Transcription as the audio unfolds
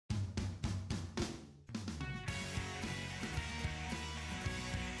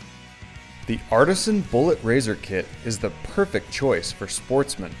The Artisan Bullet Razor Kit is the perfect choice for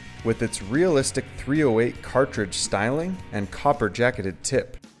sportsmen with its realistic 308 cartridge styling and copper jacketed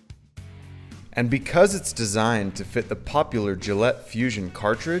tip. And because it's designed to fit the popular Gillette Fusion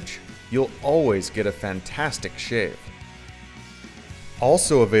cartridge, you'll always get a fantastic shave.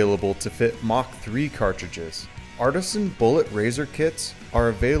 Also available to fit Mach3 cartridges, Artisan Bullet Razor Kits are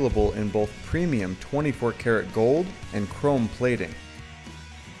available in both premium 24 karat gold and chrome plating.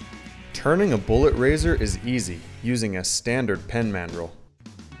 Turning a bullet razor is easy using a standard pen mandrel.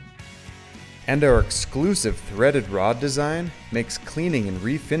 And our exclusive threaded rod design makes cleaning and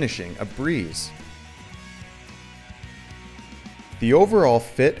refinishing a breeze. The overall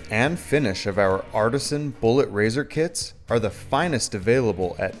fit and finish of our Artisan Bullet Razor Kits are the finest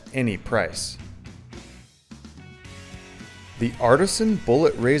available at any price. The Artisan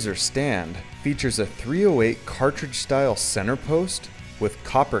Bullet Razor stand features a 308 cartridge style center post with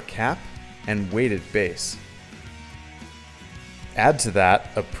copper cap and weighted base. Add to that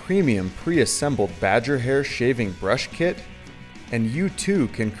a premium pre-assembled badger hair shaving brush kit, and you too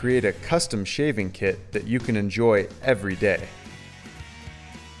can create a custom shaving kit that you can enjoy every day.